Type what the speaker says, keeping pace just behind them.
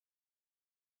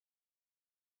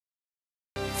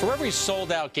For every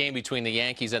sold-out game between the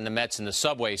Yankees and the Mets in the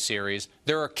Subway Series,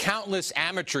 there are countless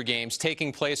amateur games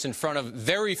taking place in front of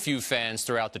very few fans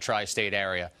throughout the tri-state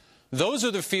area. Those are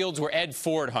the fields where Ed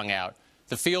Ford hung out,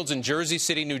 the fields in Jersey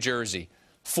City, New Jersey.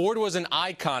 Ford was an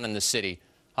icon in the city,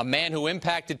 a man who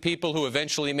impacted people who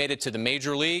eventually made it to the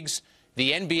major leagues,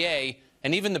 the NBA,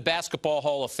 and even the Basketball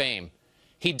Hall of Fame.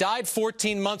 He died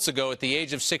 14 months ago at the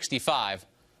age of 65,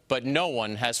 but no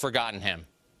one has forgotten him.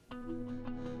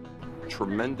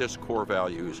 Tremendous core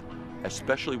values,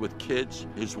 especially with kids.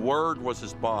 His word was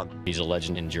his bond. He's a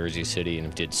legend in Jersey City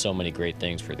and did so many great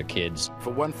things for the kids. If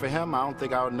it wasn't for him, I don't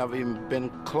think I would never even been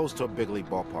close to a big league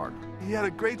ballpark. He had a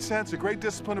great sense, a great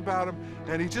discipline about him,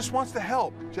 and he just wants to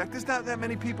help. Jack, there's not that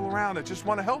many people around that just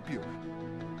want to help you.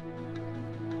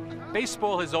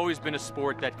 Baseball has always been a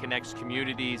sport that connects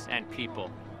communities and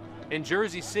people. In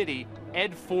Jersey City,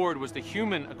 Ed Ford was the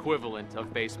human equivalent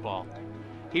of baseball.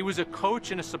 He was a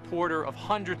coach and a supporter of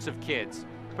hundreds of kids,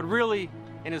 but really,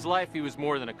 in his life, he was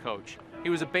more than a coach. He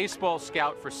was a baseball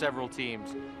scout for several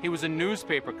teams. He was a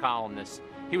newspaper columnist.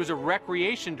 He was a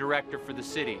recreation director for the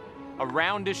city. A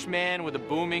roundish man with a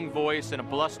booming voice and a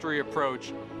blustery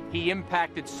approach, he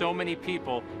impacted so many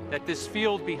people that this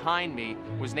field behind me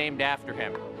was named after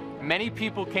him. Many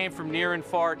people came from near and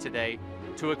far today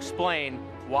to explain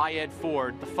why Ed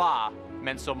Ford, the Fa,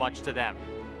 meant so much to them.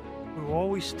 We were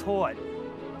always taught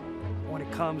when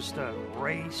it comes to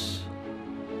race,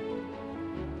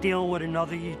 dealing with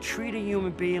another, you treat a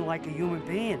human being like a human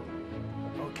being,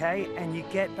 okay? And you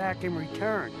get back in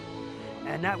return.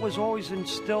 And that was always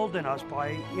instilled in us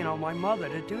by, my mother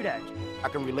to do that. I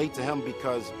can relate to him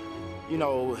because,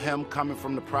 him coming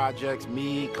from the projects,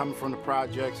 me coming from the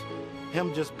projects,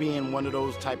 him just being one of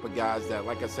those type of guys that,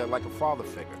 like I said, like a father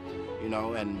figure,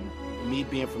 and me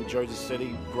being from Jersey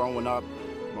City, growing up,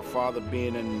 my father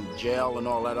being in jail and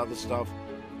all that other stuff,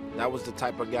 that was the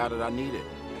type of guy that I needed.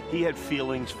 He had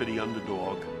feelings for the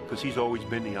underdog because he's always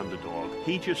been the underdog.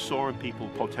 He just saw in people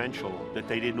potential that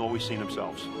they didn't always see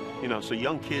themselves. So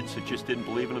young kids that just didn't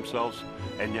believe in themselves,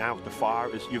 and now the far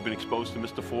is you've been exposed to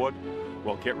Mr. Ford,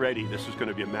 well, get ready. This is going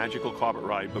to be a magical carpet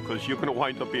ride because you're going to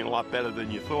wind up being a lot better than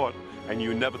you thought, and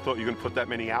you never thought you were going to put that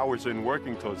many hours in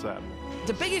working towards that.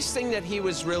 The biggest thing that he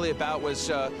was really about was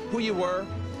who you were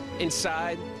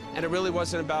inside, and it really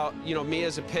wasn't about, me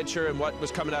as a pitcher and what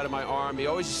was coming out of my arm. He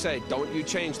always used to say, don't you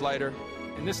change, Leiter.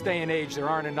 In this day and age, there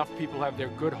aren't enough people who have their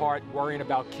good heart worrying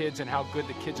about kids and how good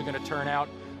the kids are going to turn out,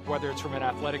 whether it's from an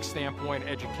athletic standpoint,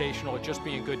 educational, or just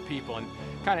being good people. And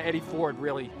kind of Eddie Ford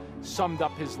really summed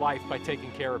up his life by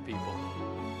taking care of people.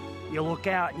 You look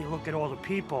out and you look at all the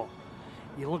people.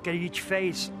 You look at each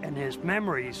face and there's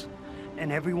memories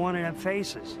in every one of them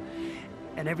faces.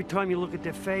 And every time you look at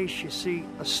their face, you see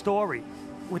a story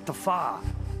with the Fa.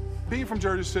 Being from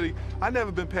Jersey City, I've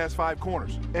never been past 5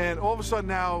 corners. And all of a sudden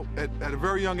now, at a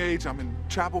very young age, I'm in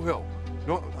Chapel Hill,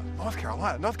 North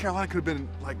Carolina. North Carolina could have been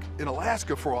like in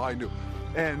Alaska for all I knew.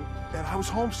 And I was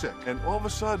homesick. And all of a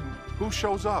sudden, who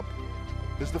shows up?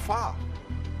 It's the Fa.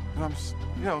 And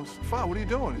I'm, Fa, what are you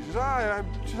doing? He says, I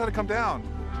just had to come down.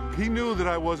 He knew that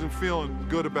I wasn't feeling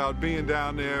good about being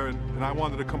down there, and I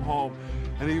wanted to come home.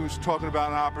 And he was talking about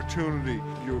an opportunity.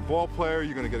 You're a ball player,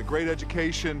 you're going to get a great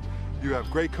education, you have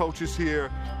great coaches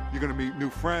here, you're going to meet new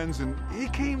friends, and he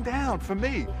came down for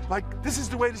me. Like, this is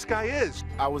the way this guy is.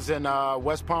 I was in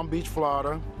West Palm Beach,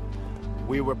 Florida.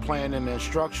 We were playing in the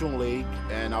instructional league,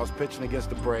 and I was pitching against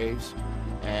the Braves,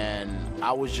 and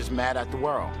I was just mad at the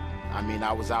world. I mean,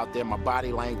 I was out there, my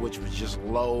body language was just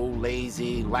low,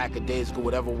 lazy, lackadaisical,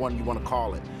 whatever one you want to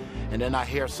call it. And then I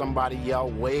hear somebody yell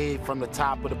way from the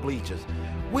top of the bleachers,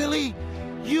 Willie,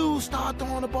 you start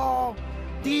throwing the ball.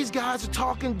 These guys are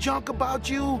talking junk about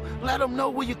you. Let them know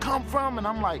where you come from. And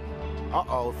I'm like,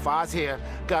 uh-oh, Fa's here.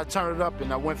 Got to turn it up.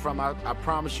 And I went from, I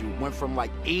promise you, went from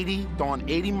like 80, throwing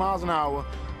 80 miles an hour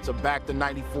to back to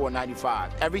 94,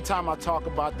 95. Every time I talk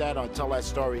about that or tell that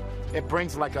story, it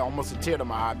brings like almost a tear to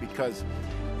my eye because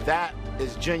that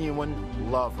is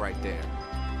genuine love right there.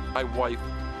 My wife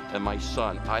and my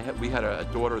son, we had a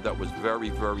daughter that was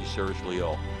very, very seriously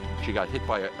ill. She got hit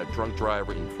by a drunk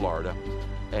driver in Florida,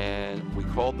 and we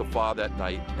called the Fa that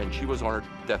night, and she was on her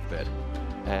deathbed.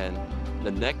 And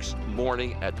the next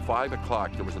morning at 5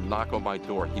 o'clock, there was a knock on my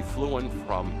door. He flew in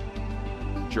from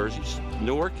Jersey,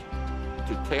 Newark,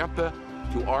 to Tampa,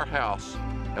 to our house,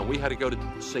 and we had to go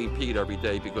to St. Pete every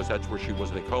day because that's where she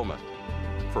was in a coma.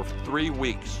 For 3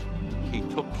 weeks, he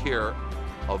took care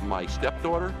of my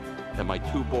stepdaughter and my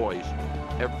 2 boys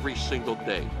every single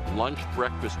day. Lunch,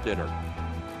 breakfast, dinner.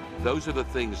 Those are the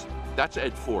things, that's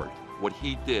Ed Ford. What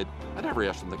he did, I never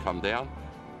asked him to come down.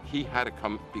 He had to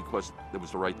come because it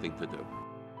was the right thing to do.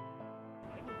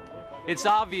 It's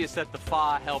obvious that the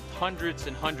FA helped hundreds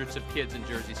and hundreds of kids in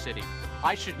Jersey City.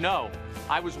 I should know.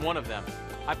 I was one of them.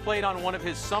 I played on one of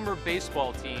his summer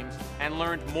baseball teams and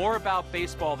learned more about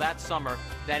baseball that summer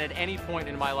than at any point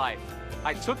in my life.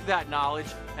 I took that knowledge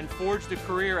and forged a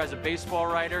career as a baseball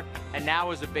writer and now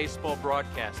as a baseball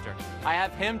broadcaster. I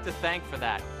have him to thank for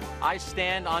that. I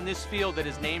stand on this field that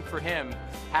is named for him,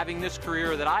 having this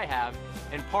career that I have,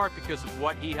 in part because of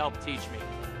what he helped teach me.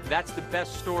 That's the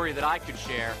best story that I could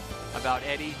share about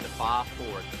Eddie the Fa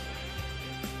Ford.